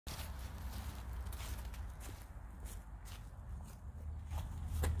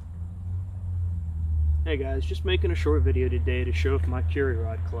Hey guys, just making a short video today to show off my Keiryu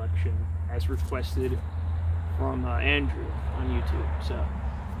rod collection as requested from Andrew on YouTube. So,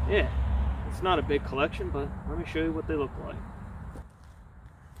 yeah, it's not a big collection, but let me show you what they look like.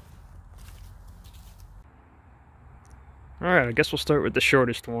 Alright, I guess we'll start with the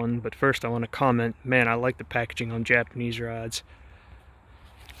shortest one, but first I want to comment, man, I like the packaging on Japanese rods.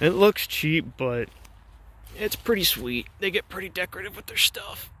 It looks cheap, but it's pretty sweet. They get pretty decorative with their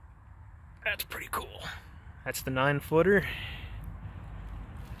stuff. That's pretty cool. That's the 9-footer.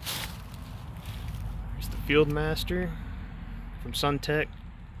 There's the Fieldmaster from Suntech.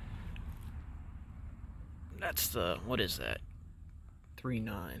 That's the, what is that?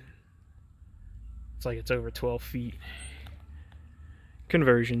 3.9. It's like it's over 12 feet.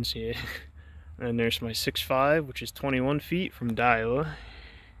 Conversions, yeah. And there's my 6.5, which is 21 feet from Daiwa.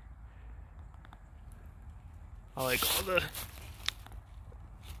 I like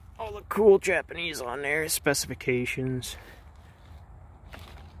all the cool Japanese on there, specifications,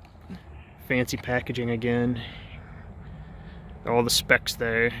 fancy packaging again, all the specs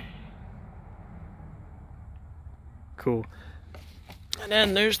there. Cool. And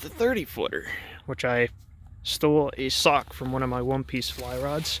then there's the 30-footer, which I stole a sock from one of my one-piece fly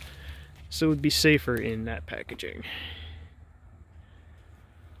rods, so it would be safer in that packaging.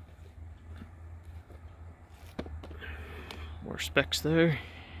 More specs there.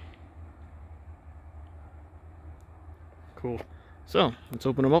 Cool. So, let's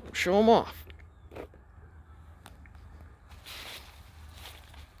open them up and show them off.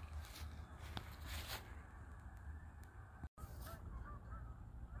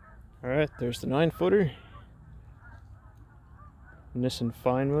 Alright, there's the 9-footer. Nissan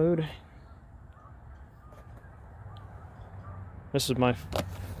Fine mode. This is my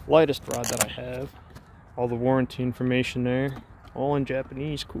lightest rod that I have. All the warranty information there. All in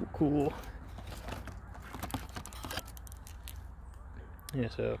Japanese. Cool, cool. Yeah,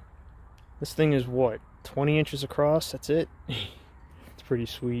 so this thing is what, 20 inches across? That's it? It's pretty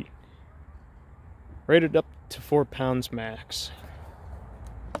sweet. Rated up to 4 pounds max.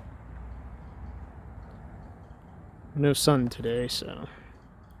 No sun today, so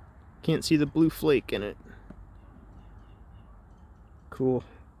can't see the blue flake in it. Cool.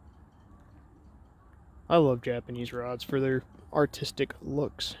 I love Japanese rods for their artistic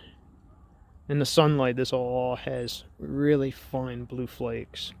looks. In the sunlight, this all has really fine blue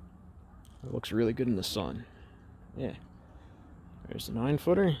flakes. It looks really good in the sun. Yeah. There's the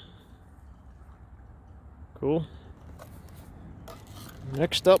 9-footer. Cool.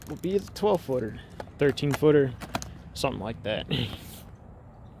 Next up will be the 12-footer. 13-footer. Something like that.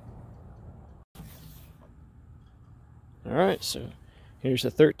 Alright, so here's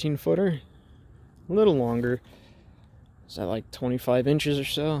the 13-footer. A little longer. Is that like 25 inches or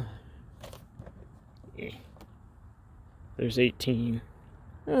so? Yeah. There's 18.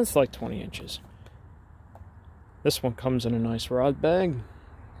 It's like 20 inches. This one comes in a nice rod bag.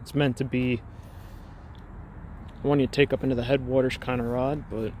 It's meant to be one you take up into the headwaters kind of rod,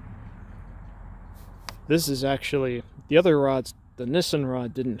 but this is actually, the other rods, the Nissan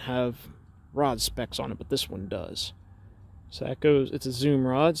rod didn't have rod specs on it, but this one does. So that goes, it's a zoom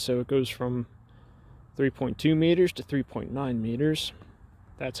rod, so it goes from 3.2 meters to 3.9 meters.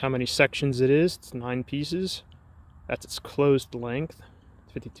 That's how many sections it is. It's 9 pieces. That's its closed length,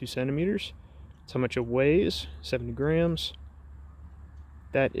 52 centimeters. That's how much it weighs, 70 grams.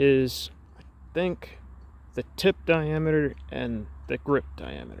 That is, I think, the tip diameter and the grip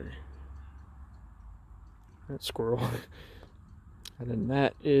diameter. That squirrel. And then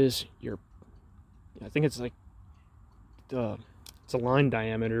that is your, I think it's like, it's a line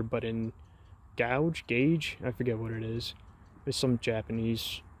diameter, but in gauge, I forget what it is. There's some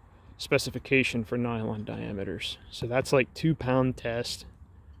Japanese specification for nylon diameters. So that's like 2-pound test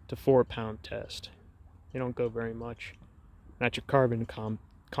to 4-pound test. They don't go very much. That's your carbon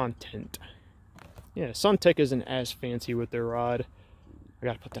content. Yeah, Suntech isn't as fancy with their rod. I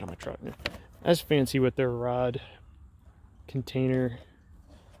gotta put that on my truck now. As fancy with their rod container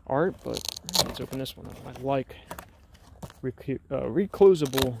art, but let's open this one up. I like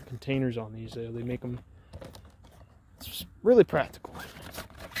reclosable containers on these. They make them, it's really practical.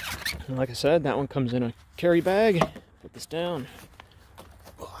 And like I said, that one comes in a carry bag. Put this down.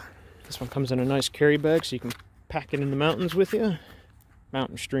 This one comes in a nice carry bag, so you can pack it in the mountains with you.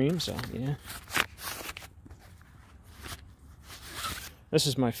 Mountain stream, so yeah. This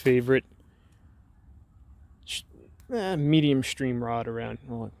is my favorite medium stream rod around.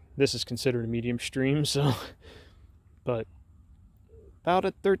 Well, this is considered a medium stream, so, but about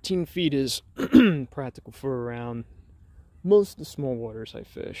at 13 feet is practical for around most of the small waters I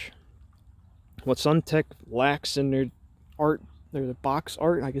fish. what Suntech lacks in their art, their box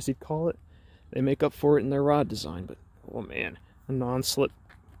art, I guess you'd call it, they make up for it in their rod design. But oh man, a non-slip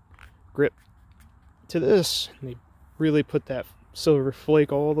grip to this. They really put that silver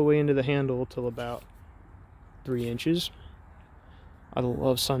flake all the way into the handle till about 3 inches. I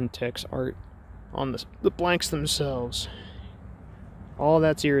love Suntech's art on the blanks themselves. All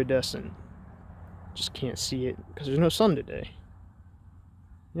that's iridescent. Just can't see it because there's no sun today.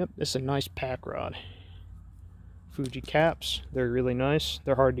 Yep, this is a nice pack rod. Fuji caps, they're really nice.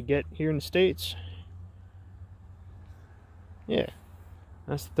 They're hard to get here in the States. Yeah,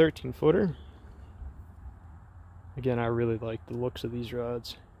 that's the 13-footer. Again, I really like the looks of these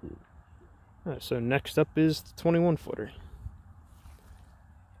rods. Alright, so next up is the 21-footer.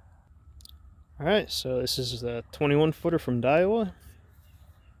 Alright, so this is the 21-footer from Daiwa.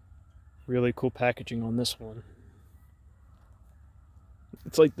 Really cool packaging on this one.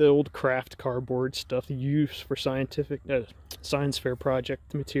 It's like the old craft cardboard stuff you use for science fair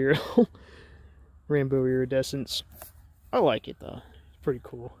project material. Rainbow iridescence. I like it though. It's pretty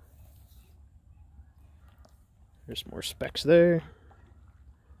cool. There's more specs there.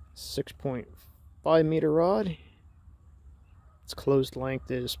 6.5 meter rod. Its closed length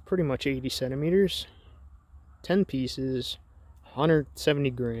is pretty much 80 centimeters. 10 pieces,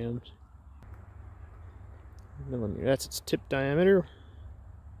 170 grams. Millimeter. That's its tip diameter.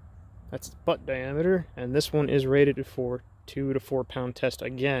 That's its butt diameter. And this one is rated for 2 to 4 pound test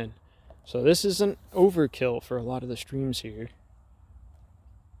again. So this isn't overkill for a lot of the streams here.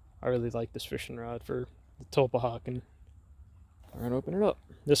 I really like this fishing rod for the Tulpahawken. I'm gonna open it up.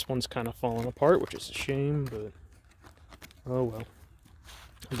 This one's kind of falling apart, which is a shame, but oh well.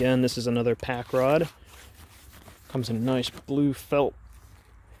 Again, this is another pack rod. Comes in a nice blue felt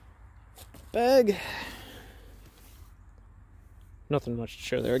bag. Nothing much to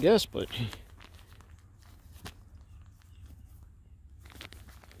show there, I guess, but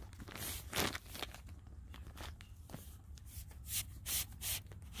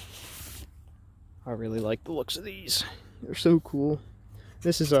I really like the looks of these. They're so cool.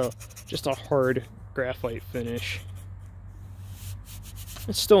 This is just a hard graphite finish.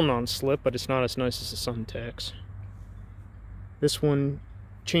 It's still non-slip, but it's not as nice as the Suntech's. This one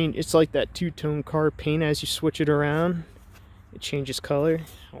it's like that two-tone car paint. As you switch it around, it changes color.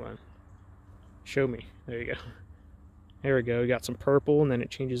 Hold on. Show me. There you go. There we go. We got some purple, and then it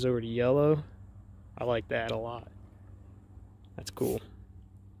changes over to yellow. I like that a lot. That's cool.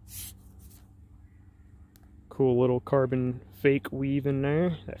 Cool little carbon fake weave in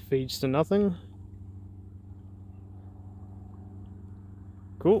there that fades to nothing.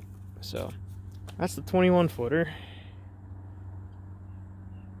 Cool. So that's the 21-footer.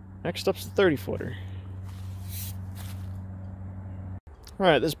 Next up's the 30-footer.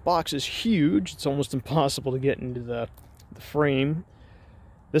 Alright, this box is huge. It's almost impossible to get into the frame.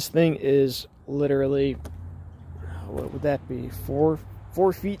 This thing is literally, what would that be, 4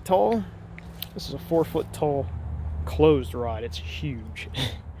 feet tall? This is a 4 foot tall closed rod. It's huge.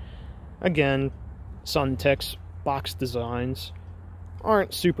 Again, Suntech's box designs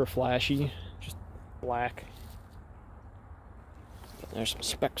aren't super flashy, just black. There's some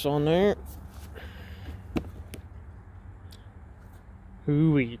specs on there.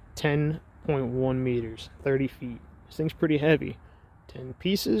 Hooey, 10.1 meters, 30 feet. This thing's pretty heavy. 10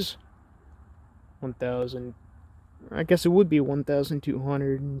 pieces, 1,000. I guess it would be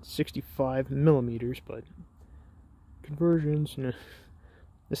 1,265 millimeters, but conversions, no.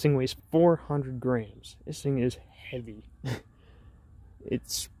 This thing weighs 400 grams. This thing is heavy. But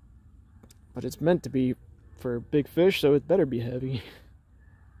it's meant to be for big fish, so it better be heavy.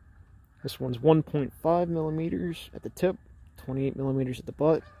 This one's 1.5 millimeters at the tip, 28 millimeters at the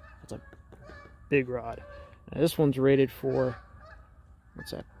butt. That's a big rod. Now this one's rated for,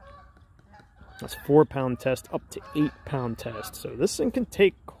 what's that? That's 4 pound test up to 8 pound test. So this thing can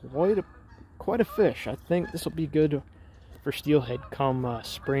take quite a fish. I think this will be good for steelhead come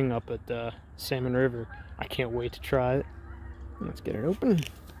spring up at Salmon River. I can't wait to try it. Let's get it open.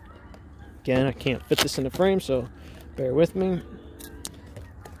 Again, I can't fit this in the frame, so bear with me.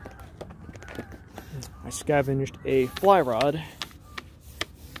 I scavenged a fly rod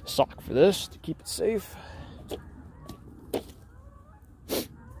sock for this to keep it safe.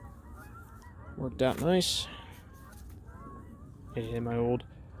 Worked out nice. And my old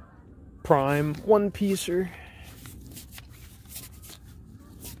prime one-piecer.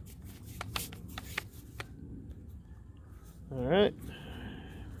 Alright.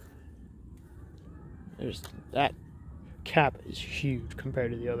 There's that cap is huge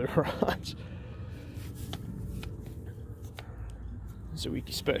compared to the other rods. It's a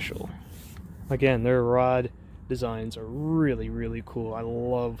Wiki special. Again, their rod designs are really, really cool. I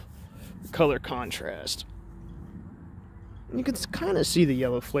love color contrast. You can kind of see the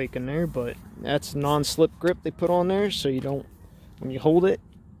yellow flake in there, but that's non-slip grip they put on there, so you don't, when you hold it,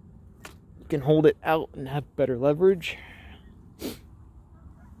 you can hold it out and have better leverage.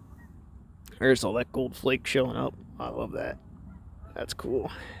 There's all that gold flake showing up. I love that. That's cool.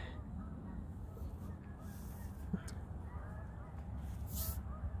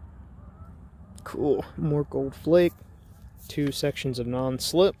 Cool. More gold flake. 2 sections of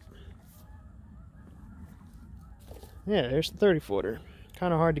non-slip. Yeah, there's the 30-footer.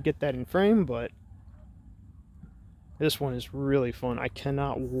 Kind of hard to get that in frame, but this one is really fun. I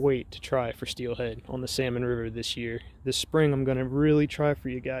cannot wait to try for steelhead on the Salmon River this year. This spring, I'm going to really try for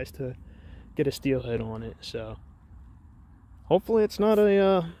you guys to get a steelhead on it. So hopefully it's not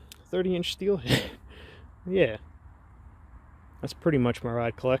a 30-inch steelhead. Yeah, that's pretty much my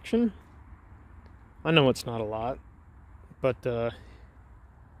rod collection. I know it's not a lot, but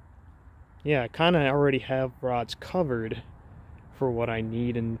yeah, I kind of already have rods covered for what I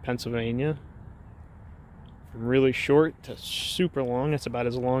need in Pennsylvania. From really short to super long. That's about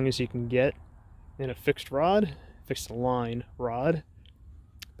as long as you can get in a fixed line rod.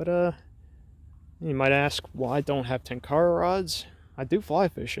 But you might ask why I don't have Tenkara rods. I do fly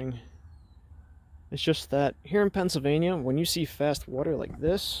fishing. It's just that here in Pennsylvania, when you see fast water like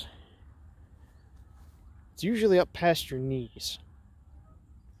this, it's usually up past your knees.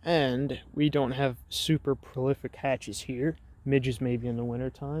 And we don't have super prolific hatches here. Midges maybe in the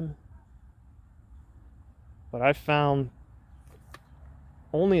wintertime. But I found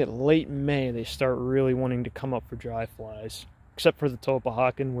only at late May they start really wanting to come up for dry flies. Except for the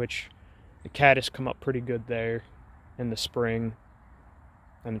Topahakan, which the caddis come up pretty good there in the spring.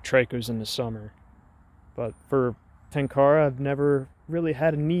 And the Trachos in the summer. But for Tenkara, I've never really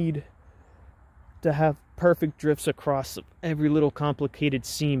had a need to have perfect drifts across every little complicated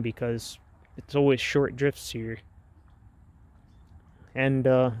seam because it's always short drifts here. And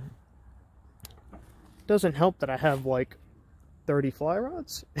doesn't help that I have like 30 fly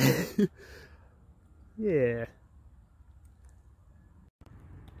rods. Yeah,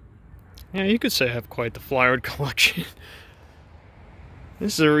 you could say I have quite the fly rod collection.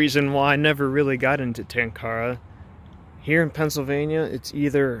 This is a reason why I never really got into Tenkara. Here in Pennsylvania, it's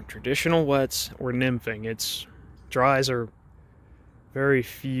either traditional wets or nymphing. Dries are very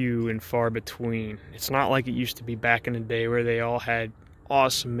few and far between. It's not like it used to be back in the day where they all had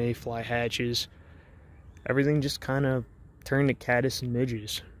awesome mayfly hatches. Everything just kind of turned to caddis and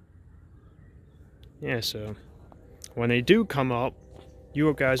midges. Yeah, so when they do come up,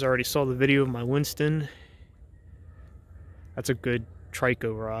 you guys already saw the video of my Winston. That's a good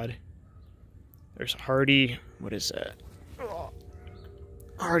trico rod. There's Hardy, what is that?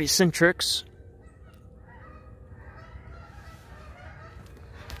 Hardy Centrix.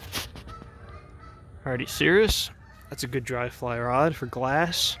 Hardy Cirrus. That's a good dry fly rod for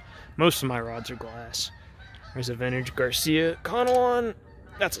glass. Most of my rods are glass. There's a vintage Garcia Conalon.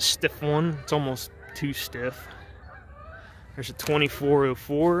 That's a stiff one. It's almost too stiff. There's a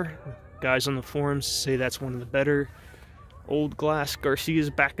 2404. Guys on the forums say that's one of the better old glass Garcias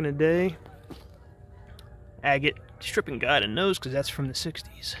back in the day. Agate stripping guide and nose because that's from the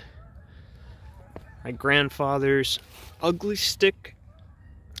 60s. My grandfather's Ugly Stick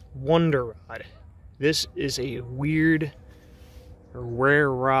Wonder Rod. This is a weird or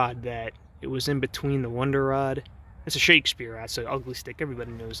rare rod that it was in between the Wonder Rod. It's a Shakespeare rod, so Ugly Stick,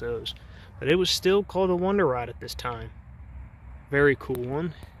 everybody knows those. But it was still called a Wonder Rod at this time. Very cool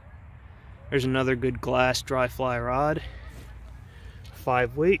one. There's another good glass dry fly rod.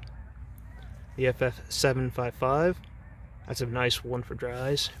 5 weight. The FF755. That's a nice one for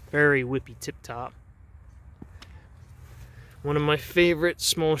dries. Very whippy tip top. One of my favorite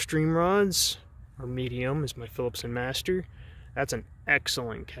small stream rods, or medium, is my Phillips & Master. That's an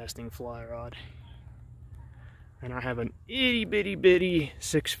excellent casting fly rod. And I have an itty bitty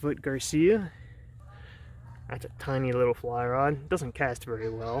 6-foot Garcia. That's a tiny little fly rod. Doesn't cast very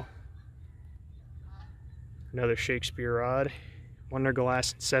well. Another Shakespeare rod. Wonder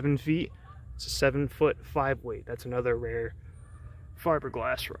Glass 7 feet. It's a 7-foot 5 weight. That's another rare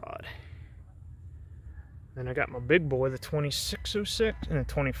fiberglass rod. Then I got my big boy, the 2606 and the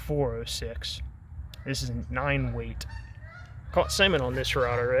 2406. This is a 9 weight. Caught salmon on this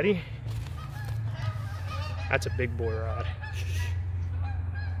rod already. That's a big boy rod.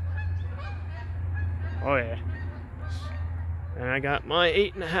 Oh yeah. And I got my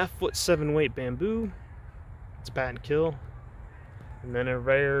 8.5-foot 7 weight bamboo. It's bat and kill. And then a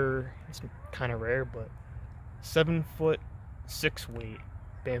rare, it's kind of rare, but 7-foot 6 weight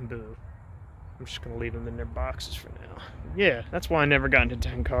bamboo. I'm just going to leave them in their boxes for now. Yeah, that's why I never got into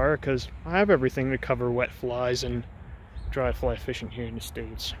tenkara, because I have everything to cover wet flies and dry fly fishing here in the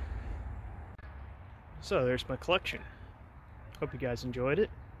States. So there's my collection. Hope you guys enjoyed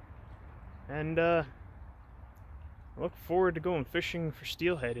it. And I look forward to going fishing for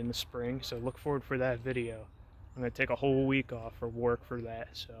steelhead in the spring, so look forward for that video. I'm going to take a whole week off for work for that,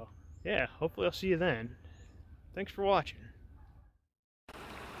 so yeah, hopefully I'll see you then. Thanks for watching.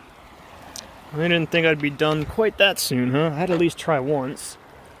 I didn't think I'd be done quite that soon, huh? I had to at least try once.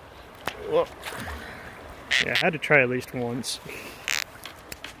 Whoa. Yeah, I had to try at least once.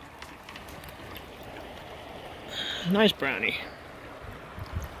 Nice brownie.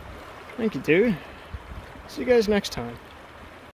 Thank you, dude. See you guys next time.